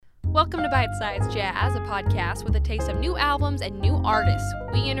Welcome to Bite Size Jazz, a podcast with a taste of new albums and new artists.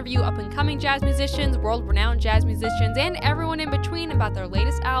 We interview up-and-coming jazz musicians, world-renowned jazz musicians, and everyone in between about their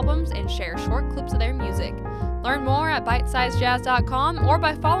latest albums and share short clips of their music. Learn more at bitesizejazz.com or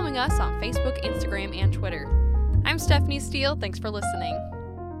by following us on Facebook, Instagram, and Twitter. I'm Stephanie Steele. Thanks for listening.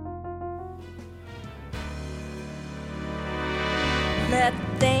 Let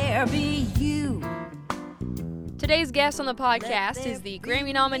there be you. Today's guest on the podcast is the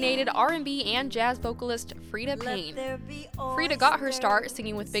Grammy-nominated R&B and jazz vocalist Freda Payne. Freda got her start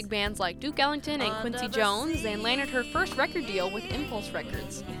singing with big bands like Duke Ellington and Quincy Jones and landed her first record deal with Impulse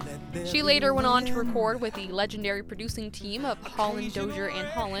Records. She later went on to record with the legendary producing team of Holland, Dozier, and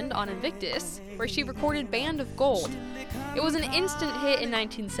Holland on Invictus, where she recorded Band of Gold. It was an instant hit in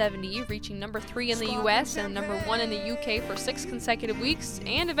 1970, reaching number 3 in the US and number 1 in the UK for 6 consecutive weeks,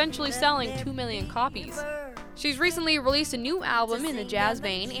 and eventually selling 2 million copies. She's recently released a new album in the jazz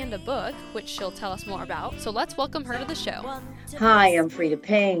vein and a book, which she'll tell us more about, so let's welcome her to the show. Hi, I'm Freda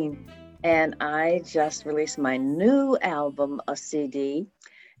Payne, and I just released my new album, a CD,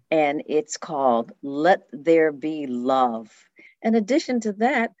 and it's called Let There Be Love. In addition to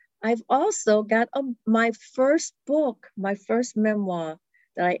that, I've also got my first book, my first memoir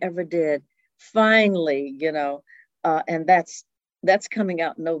that I ever did, finally, and that's coming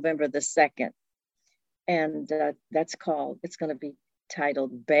out November the 2nd. And it's going to be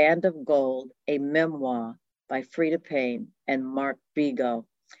titled Band of Gold, a memoir by Freda Payne and Mark Bego.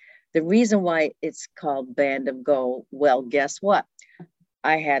 The reason why it's called Band of Gold, well, guess what?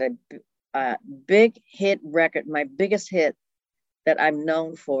 I had a big hit record. My biggest hit that I'm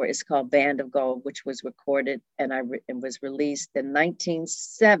known for is called Band of Gold, which was recorded and it was released in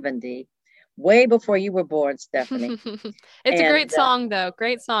 1970. Way before you were born, Stephanie. It's a great song, though.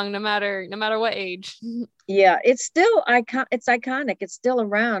 Great song, no matter what age. Yeah, it's still it's iconic. It's still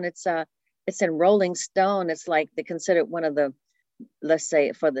around. It's in Rolling Stone. It's like they consider it one of the, let's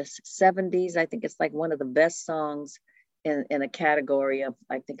say for the 70s, I think it's like one of the best songs in a category of,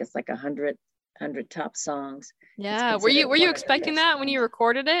 I think it's like 100 top songs. Yeah. Were you expecting that when you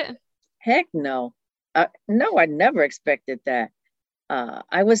recorded it? Heck no. No, I never expected that.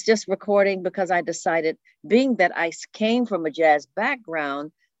 I was just recording because I decided, being that I came from a jazz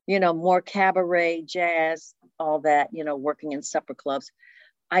background, more cabaret, jazz, all that, working in supper clubs.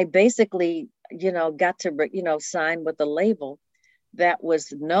 I basically, got to, sign with a label that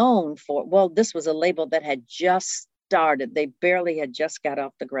was known for, well, this was a label that had just started. They barely had just got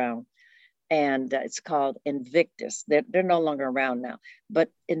off the ground. And it's called Invictus. They're no longer around now.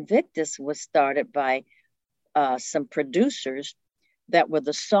 But Invictus was started by some producers that were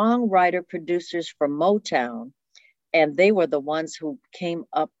the songwriter producers from Motown. And they were the ones who came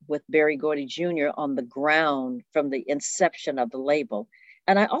up with Berry Gordy Jr. on the ground from the inception of the label.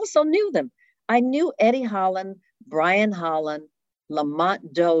 And I also knew them. I knew Eddie Holland, Brian Holland,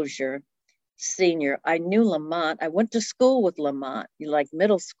 Lamont Dozier, Sr. I knew Lamont. I went to school with Lamont, like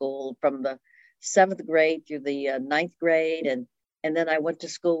middle school, from the 7th grade through the 9th grade. And then I went to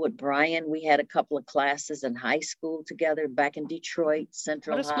school with Brian. We had a couple of classes in high school together back in Detroit,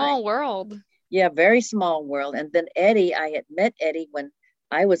 Central High. What a small world. Yeah, very small world. And then Eddie, I had met Eddie when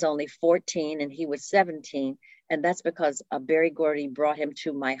I was only 14 and he was 17. And that's because Berry Gordy brought him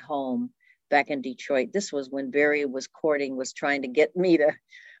to my home back in Detroit. This was when Berry was trying to get me to,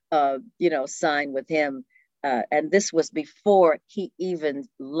 sign with him. And this was before he even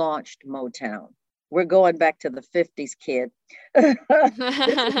launched Motown. We're going back to the 50s, kid. This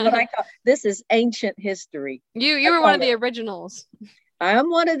is what I call, this is ancient history. You were one of the originals. I'm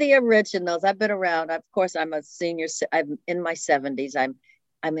one of the originals. I've been around. Of course, I'm a senior. I'm in my 70s.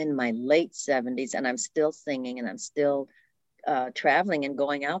 I'm in my late 70s, and I'm still singing, and I'm still traveling and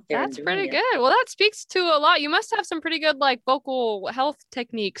going out there. That's pretty good. Well, that speaks to a lot. You must have some pretty good vocal health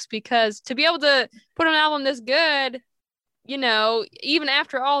techniques, because to be able to put an album this good, even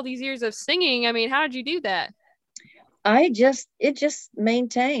after all these years of singing, I mean, how did you do that? It just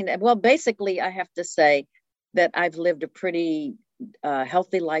maintained. Well, basically, I have to say that I've lived a pretty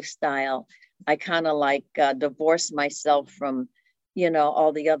healthy lifestyle. I kind of divorced myself from,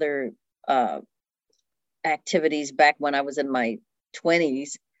 all the other activities back when I was in my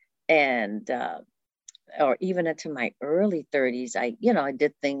 20s and, or even into my early 30s. I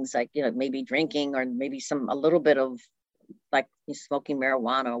did things like, maybe drinking or maybe a little bit of smoking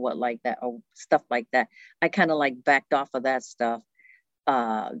marijuana or what like that, or stuff like that. I kind of backed off of that stuff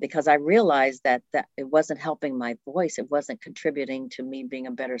because I realized that it wasn't helping my voice. It wasn't contributing to me being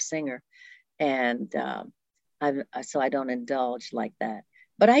a better singer. And so I don't indulge like that.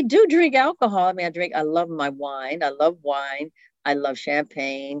 But I do drink alcohol. I love my wine. I love wine. I love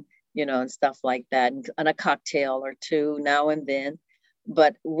champagne. and stuff like that, and a cocktail or two now and then,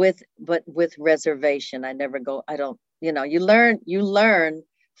 but with reservation. I never go. I don't. You learn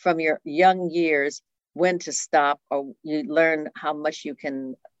from your young years when to stop, or you learn how much you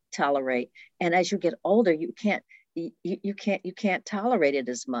can tolerate. And as you get older, you can't tolerate it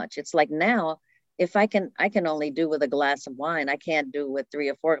as much. It's like now, if I can only do with a glass of wine. I can't do with 3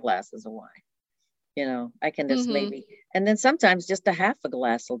 or 4 glasses of wine. I can just maybe, and then sometimes just a half a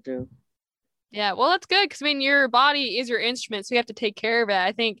glass will do. Yeah, well, that's good because your body is your instrument, so you have to take care of it.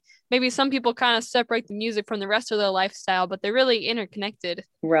 I think maybe some people kind of separate the music from the rest of their lifestyle, but they're really interconnected.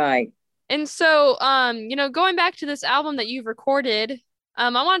 Right. And so, going back to this album that you've recorded, I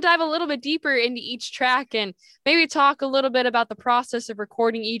want to dive a little bit deeper into each track and maybe talk a little bit about the process of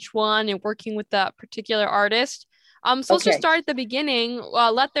recording each one and working with that particular artist. So let's just start at the beginning.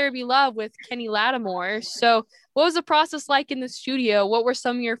 Let There Be Love with Kenny Lattimore. So what was the process like in the studio? What were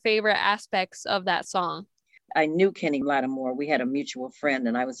some of your favorite aspects of that song? I knew Kenny Lattimore. We had a mutual friend,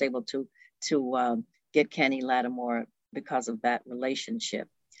 and I was able to get Kenny Lattimore because of that relationship.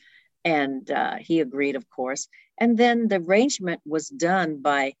 And he agreed, of course. And then the arrangement was done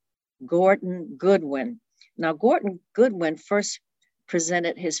by Gordon Goodwin. Now, Gordon Goodwin first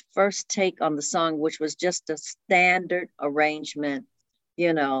presented his first take on the song, which was just a standard arrangement,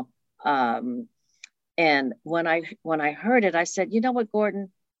 and when I heard it, I said, you know what,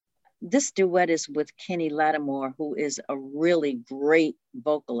 Gordon, this duet is with Kenny Lattimore, who is a really great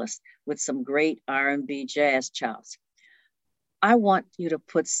vocalist with some great R&B jazz chops. I want you to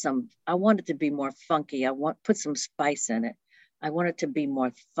I want it to be more funky. Put some spice in it. I want it to be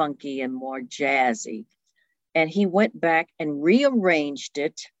more funky and more jazzy. And he went back and rearranged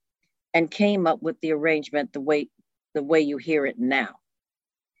it and came up with the arrangement the way you hear it now.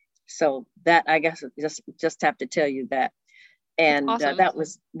 So that, I guess, just have to tell you that. And awesome. that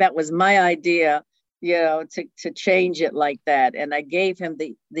was my idea, to change it like that. And I gave him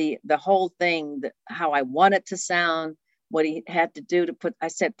the whole thing, how I want it to sound, what he had to do I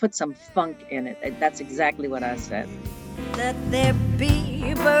said, put some funk in it. And that's exactly what I said. Let there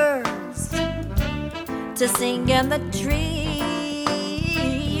be birds to sing in the trees,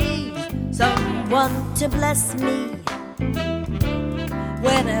 someone to bless me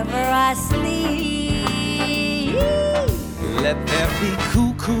whenever I sleep. Let there be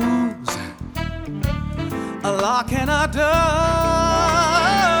cuckoos, a lark and a dove.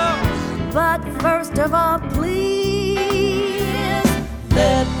 But first of all, please,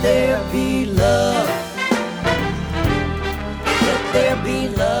 let there be love. Let there be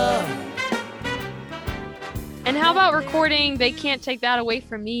love. And how about recording They Can't Take That Away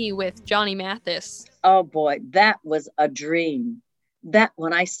From Me with Johnny Mathis? Oh boy, that was a dream. That,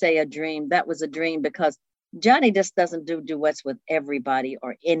 when I say a dream, that was a dream, because Johnny just doesn't do duets with everybody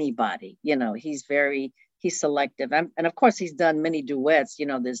or anybody. He's selective. And of course, he's done many duets.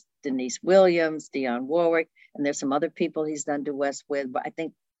 There's Denise Williams, Dionne Warwick, and there's some other people he's done duets with, but I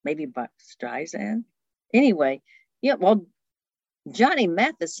think maybe Barbra Streisand. Anyway, Johnny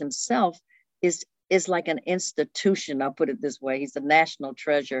Mathis himself is like an institution. I'll put it this way. He's a national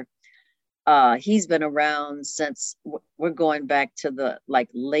treasure. He's been around since, we're going back to the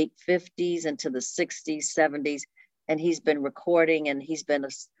late 50s into the 60s, 70s, and he's been recording, and he's been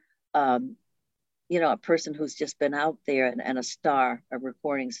a person who's just been out there and a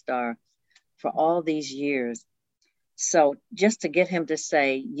recording star for all these years. So just to get him to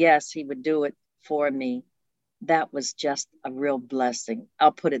say, yes, he would do it for me, that was just a real blessing.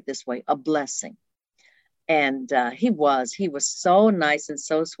 I'll put it this way, a blessing. And he was so nice and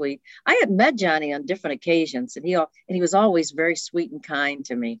so sweet. I had met Johnny on different occasions, and he was always very sweet and kind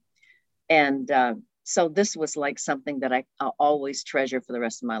to me. And so this was like something that I'll always treasure for the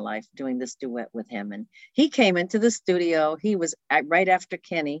rest of my life, doing this duet with him. And he came into the studio. He was right after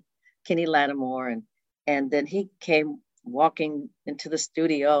Kenny Lattimore, and then he came walking into the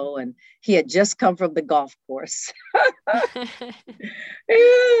studio, and he had just come from the golf course.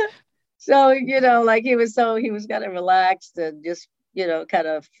 Yeah. So, he was kind of relaxed and just, kind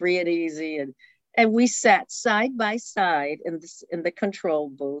of free and easy. And we sat side by side in the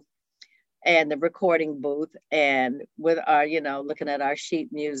control booth and the recording booth, and with our, looking at our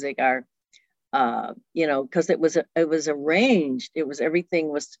sheet music, our, because it was arranged. Everything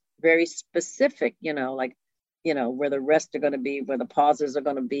was very specific, where the rests are going to be, where the pauses are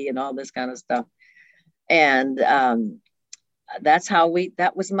going to be, and all this kind of stuff. And,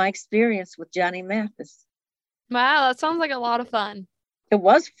 that was my experience with Johnny Mathis. Wow, that sounds like a lot of fun. It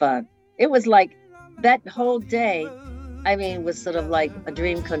was fun. It was like that whole day, was sort of like a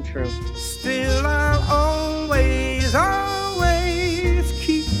dream come true. Still I'll always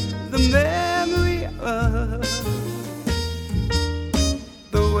keep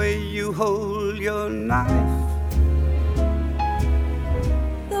life.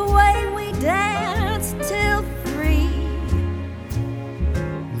 The way we danced till 3.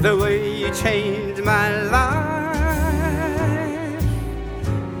 The way you changed my life.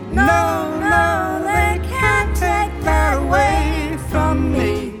 No, no, they can't take that away from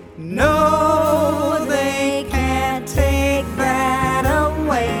me. No, they can't take that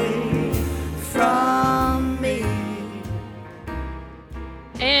away from me.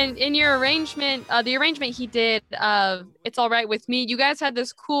 And in your arrangement, the arrangement he did of It's All Right With Me, you guys had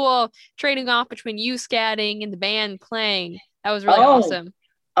this cool trading off between you scatting and the band playing. That was really awesome.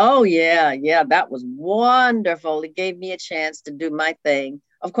 Oh, yeah. Yeah, that was wonderful. It gave me a chance to do my thing.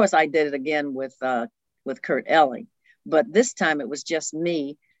 Of course, I did it again with Kurt Elling, but this time it was just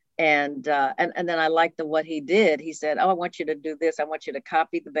me. And then I liked what he did. He said, "Oh, I want you to do this. I want you to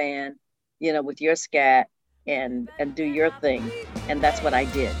copy the band, with your scat and do your thing." And that's what I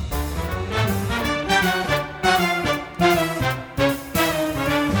did.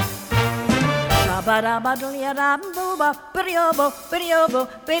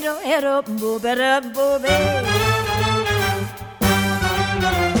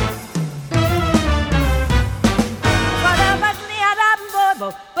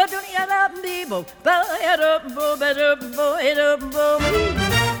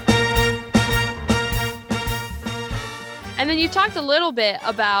 And then you talked a little bit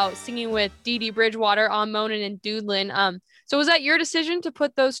about singing with Dee Dee Bridgewater on Moanin' and Doodlin'. So was that your decision to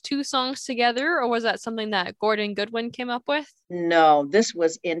put those two songs together, or was that something that Gordon Goodwin came up with? No, this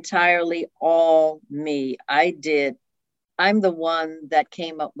was entirely all me. I'm the one that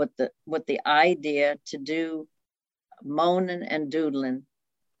came up with the idea to do Moanin' and Doodlin'.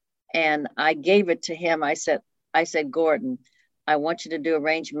 And I gave it to him. I said, Gordon, I want you to do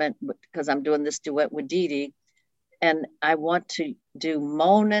arrangement because I'm doing this duet with Dee Dee. And I want to do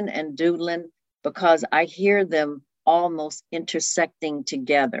Moanin' and Doodlin' because I hear them almost intersecting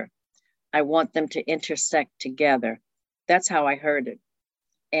together. I want them to intersect together. That's how I heard it.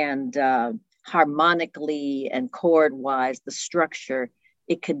 And harmonically and chord-wise, the structure,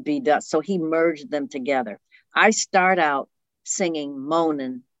 it could be done. So he merged them together. I start out singing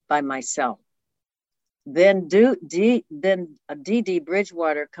Moanin' by myself. Then Dee Dee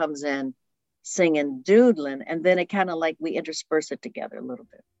Bridgewater comes in singing Doodlin', and then it kind of like we intersperse it together a little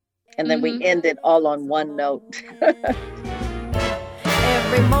bit. And then we end it all on one note.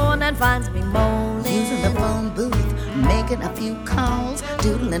 Every morning finds me moaning, using the phone booth, making a few calls,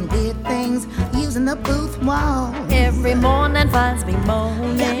 doodling weird things, using the booth wall. Every morning finds me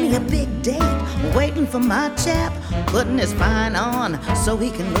moaning. Got me a big date, waiting for my chap, putting his fine on so he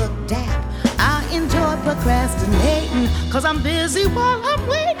can look dap. I enjoy procrastinating, cause I'm busy while I'm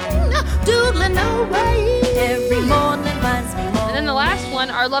waiting, doodling away. Every morning finds me moaning. And then the last one,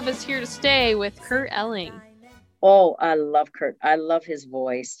 Our Love Is Here to Stay with Kurt Elling. Oh, I love Kurt. I love his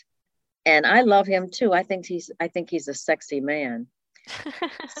voice. And I love him too. I think he's a sexy man.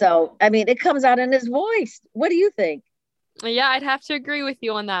 So, I mean, it comes out in his voice. What do you think? Yeah, I'd have to agree with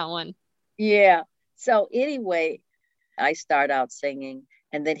you on that one. Yeah. So anyway, I start out singing,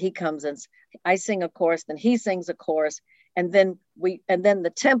 and then he comes and I sing a chorus, then he sings a chorus, and then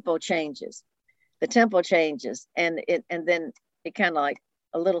the tempo changes. The tempo changes, and then it kind of like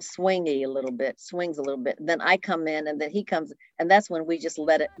a little swings a little bit. And then I come in, and then he comes, and that's when we just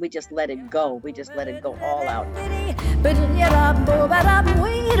let it go. We just let it go all out.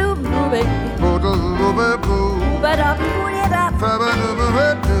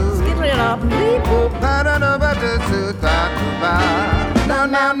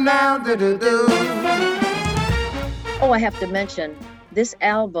 Oh, I have to mention, this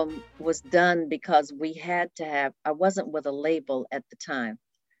album was done because we had to have, I wasn't with a label at the time.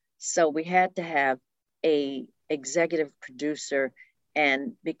 So we had to have a executive producer,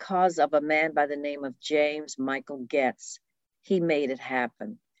 and because of a man by the name of James Michael Getz, he made it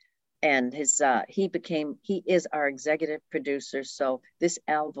happen. And he is our executive producer. So this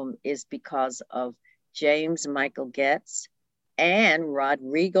album is because of James Michael Getz and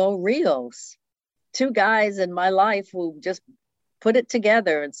Rodrigo Rios, two guys in my life who just put it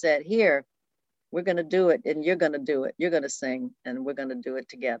together and said, here, we're going to do it, and you're going to do it. You're going to sing, and we're going to do it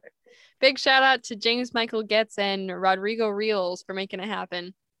together. Big shout out to James Michael Getz and Rodrigo Rios for making it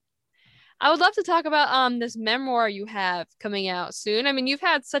happen. I would love to talk about this memoir you have coming out soon. I mean, you've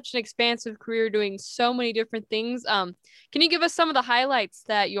had such an expansive career doing so many different things. Can you give us some of the highlights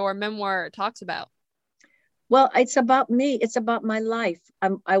that your memoir talks about? Well, it's about me. It's about my life.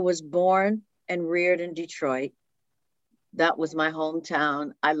 I was born and reared in Detroit. That was my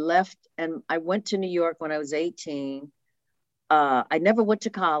hometown. I left and I went to New York when I was 18. I never went to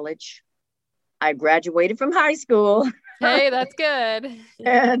college. I graduated from high school. Hey, that's good.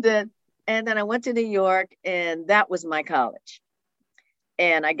 and then I went to New York, and that was my college.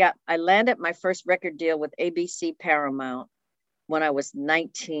 And I landed my first record deal with ABC Paramount when I was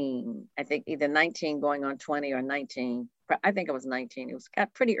 19. I think either 19 going on 20 or 19. I think I was 19. It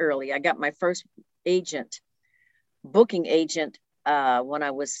got pretty early. I got my first booking agent, when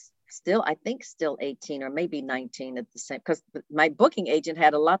I was still 18 or maybe 19 at the same, because my booking agent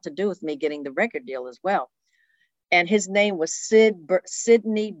had a lot to do with me getting the record deal as well. And his name was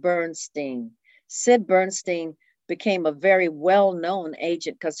Sidney Bernstein. Sid Bernstein became a very well-known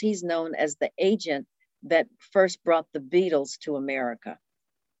agent because he's known as the agent that first brought the Beatles to America.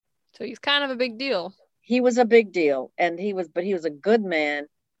 So he's kind of a big deal. He was a big deal, and he was a good man.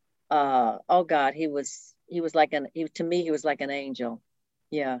 Oh God, he was like to me, he was like an angel.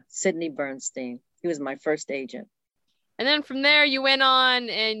 Yeah, Sidney Bernstein. He was my first agent. And then from there, you went on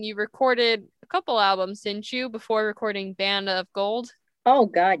and you recorded a couple albums, didn't you, before recording Band of Gold? Oh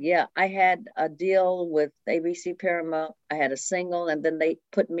God, yeah. I had a deal with ABC Paramount. I had a single, and then they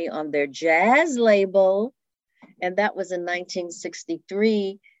put me on their jazz label, and that was in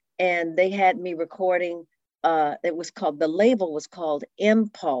 1963. And they had me recording. The label was called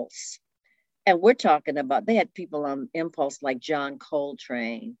Impulse, and we're talking about, they had people on Impulse like John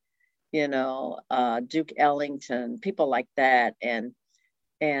Coltrane, Duke Ellington, people like that, and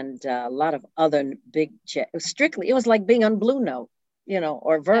a lot of other big jazz. It was like being on Blue Note,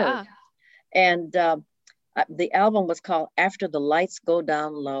 or Verve. Yeah. And the album was called After the Lights Go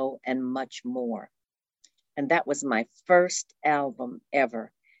Down Low and Much More. And that was my first album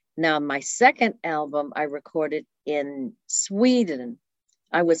ever. Now, my second album I recorded in Sweden.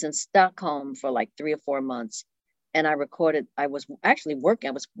 I was in Stockholm for like 3 or 4 months. And I was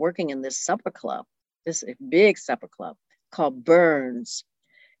working in this supper club, this big supper club called Burns.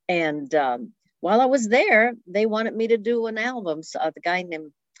 And while I was there, they wanted me to do an album. So the guy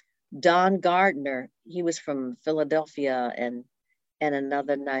named Don Gardner, he was from Philadelphia, and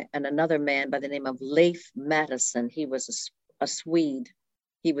another man by the name of Leif Madison. He was a Swede.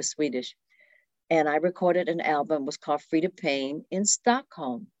 He was Swedish. And I recorded an album, it was called Frida Payne, in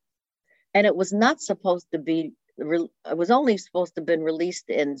Stockholm. And it was not supposed to be, it was only supposed to have been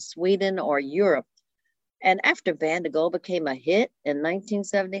released in Sweden or Europe. And after Band of Gold became a hit in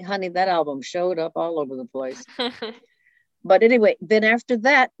 1970, honey, that album showed up all over the place. But anyway, then after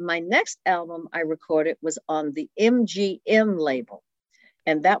that, my next album I recorded was on the MGM label.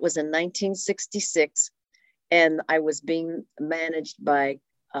 And that was in 1966. And I was being managed by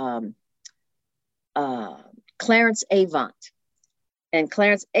Clarence Avant. And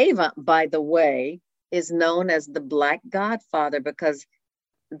Clarence Avant, by the way, is known as the Black Godfather because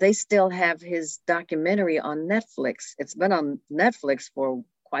they still have his documentary on Netflix. It's been on Netflix for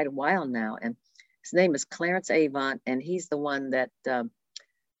quite a while now. And his name is Clarence Avant. And he's the one that they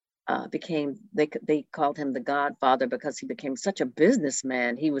called him the Godfather because he became such a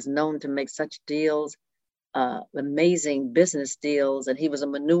businessman. He was known to make such deals, amazing business deals. And he was a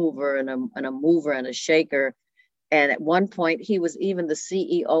maneuver and a mover and a shaker. And at one point, he was even the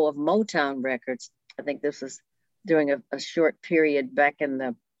CEO of Motown Records. I think this was during a short period back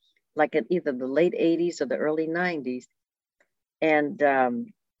in either the late 80s or the early 90s. And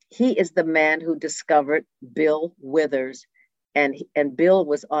he is the man who discovered Bill Withers. And Bill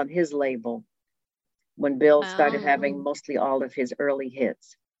was on his label when Bill started having mostly all of his early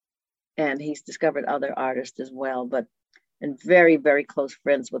hits. And he's discovered other artists as well, and very, very close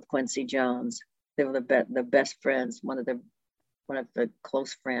friends with Quincy Jones. They were the best friends, one of the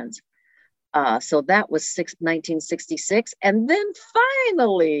close friends. So that was 1966. And then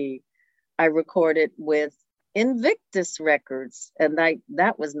finally, I recorded with Invictus Records. And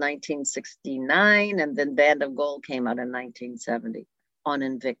that was 1969. And then Band of Gold came out in 1970 on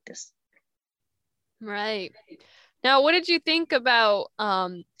Invictus. Right. Now, what did you think about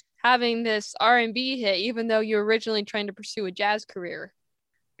having this R&B hit, even though you were originally trying to pursue a jazz career?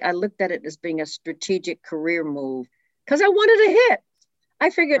 I looked at it as being a strategic career move because I wanted a hit.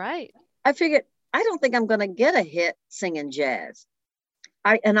 I figured, I don't think I'm going to get a hit singing jazz.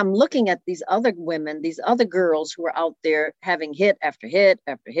 I'm looking at these other women, these other girls who are out there having hit after hit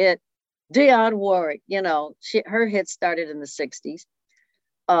after hit. Dionne Warwick, her hit started in the 60s.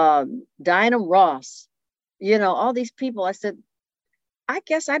 Diana Ross, all these people. I said, I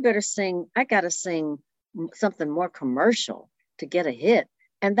guess I got to sing something more commercial to get a hit.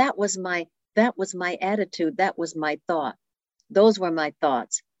 And that was my attitude. That was my thought. Those were my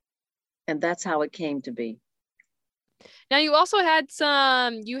thoughts. And that's how it came to be. Now you also had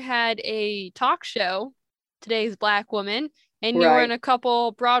you had a talk show, Today's Black Woman. and you were in Right. a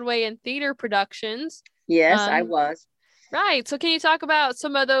couple Broadway and theater productions. Yes, I was. Right. So can you talk about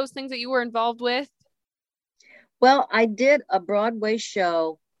some of those things that you were involved with? Well, I did a Broadway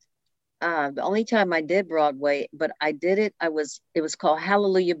show. The only time I did Broadway, but I did it. It was called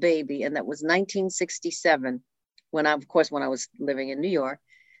Hallelujah Baby, and that was 1967 when when I was living in New York.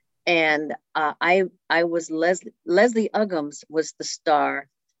 And I was Leslie Uggams was the star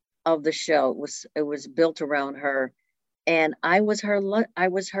of the show. It was built around her, and I was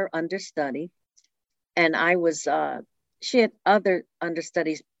her understudy, and she had other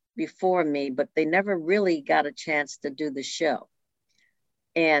understudies before me, but they never really got a chance to do the show.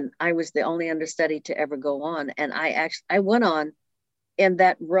 And I was the only understudy to ever go on, and I went on in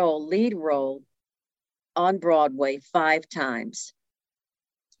that lead role on Broadway 5 times.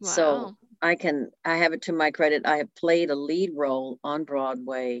 Wow. So I have it to my credit. I have played a lead role on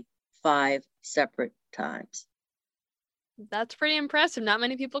Broadway 5 separate times. That's pretty impressive. Not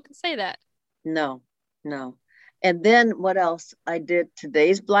many people can say that. No. And then what else? I did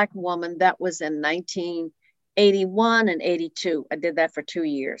Today's Black Woman. That was in 1981 and 82. I did that for 2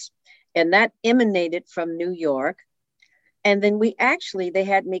 years. And that emanated from New York. And then they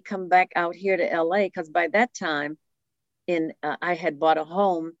had me come back out here to LA, because by that time I had bought a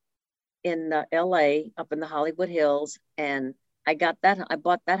home in LA up in the Hollywood Hills. And I bought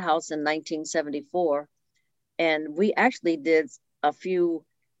that house in 1974. And we actually did a few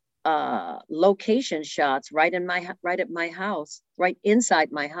location shots right at my house, right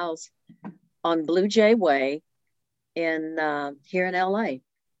inside my house on Blue Jay Way here in LA.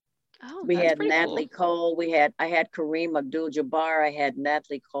 Oh, We that's had pretty Natalie cool. Cole. I had Kareem Abdul-Jabbar. I had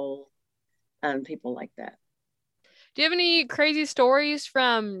Natalie Cole and people like that. Do you have any crazy stories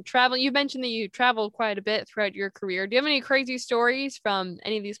from traveling? You mentioned that you traveled quite a bit throughout your career. Do you have any crazy stories from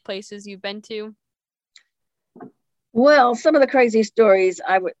any of these places you've been to? Well, some of the crazy stories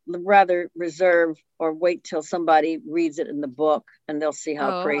I would rather reserve or wait till somebody reads it in the book, and they'll see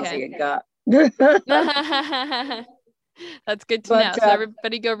how crazy it got. That's good to know. So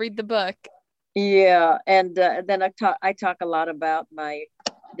everybody go read the book. Yeah, and then I talk a lot about my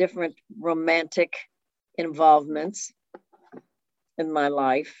different romantic involvements in my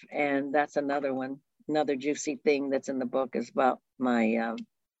life, and that's another juicy thing that's in the book is about my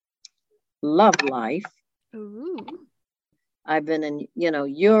love life. Ooh. I've been in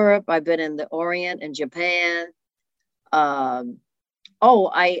Europe. I've been in the Orient and Japan. I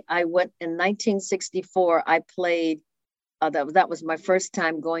went in 1964. I played. That was my first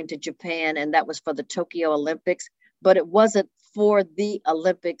time going to Japan, and that was for the Tokyo Olympics. But it wasn't for the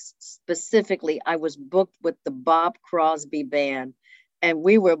Olympics specifically. I was booked with the Bob Crosby Band, and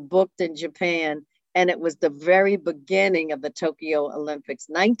we were booked in Japan, and it was the very beginning of the Tokyo Olympics,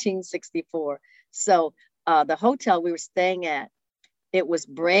 1964. So the hotel we were staying at, it was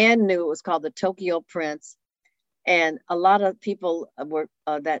brand new. It was called the Tokyo Prince. And a lot of people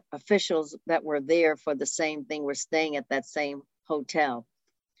officials that were there for the same thing were staying at that same hotel.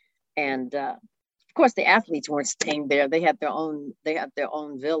 And of course, the athletes weren't staying there. They had their own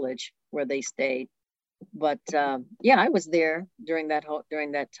village where they stayed. But I was there during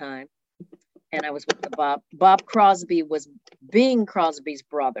that time. And I was with the Bob Crosby was Bing Crosby's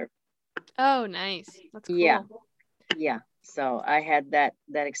brother. Oh, nice. That's cool. Yeah. So I had that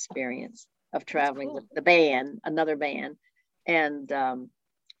experience of traveling with the band, another band. And of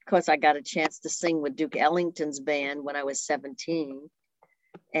course, I got a chance to sing with Duke Ellington's band when I was 17.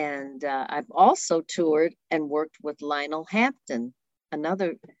 And I've also toured and worked with Lionel Hampton,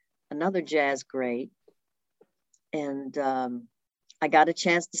 another jazz great. And I got a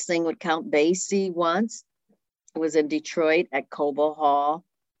chance to sing with Count Basie once. It was in Detroit at Cobo Hall.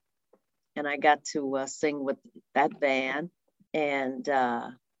 And I got to sing with that band. And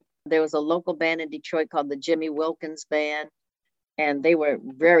there was a local band in Detroit called the Jimmy Wilkins Band. And they were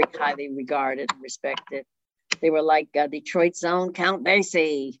very highly regarded and respected. They were like Detroit's own Count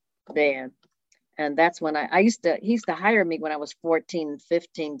Basie band. And that's when he used to hire me when I was 14 and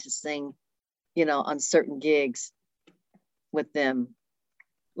 15 to sing, on certain gigs with them.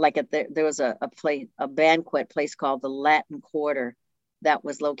 Like there was a banquet place called the Latin Quarter that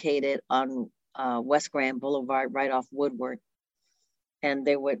was located on West Grand Boulevard, right off Woodward. And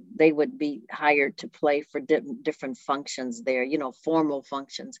they would be hired to play for different functions there, formal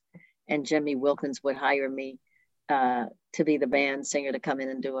functions. And Jimmy Wilkins would hire me to be the band singer to come in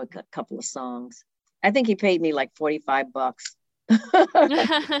and do a couple of songs. I think he paid me like $45,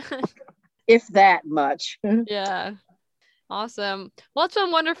 if that much. Yeah. Awesome. Well, it's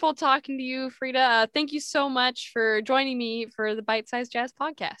been wonderful talking to you, Frida. Thank you so much for joining me for the Bite Size Jazz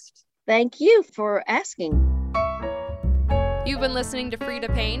Podcast. Thank you for asking. You've been listening to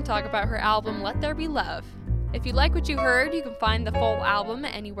Freda Payne talk about her album Let There Be Love. If you like what you heard, you can find the full album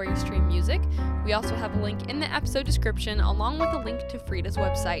anywhere you stream music. We also have a link in the episode description along with a link to Freda's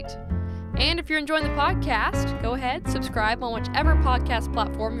website. And if you're enjoying the podcast, go ahead, subscribe on whichever podcast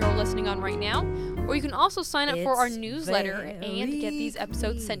platform you're listening on right now, or you can also sign up for our newsletter and get these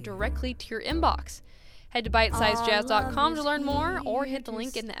episodes sent directly to your inbox. Head to bitesizedjazz.com to learn more, or hit the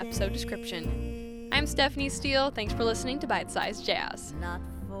link in the episode description. I'm Stephanie Steele. Thanks for listening to Bite Sized Jazz. Not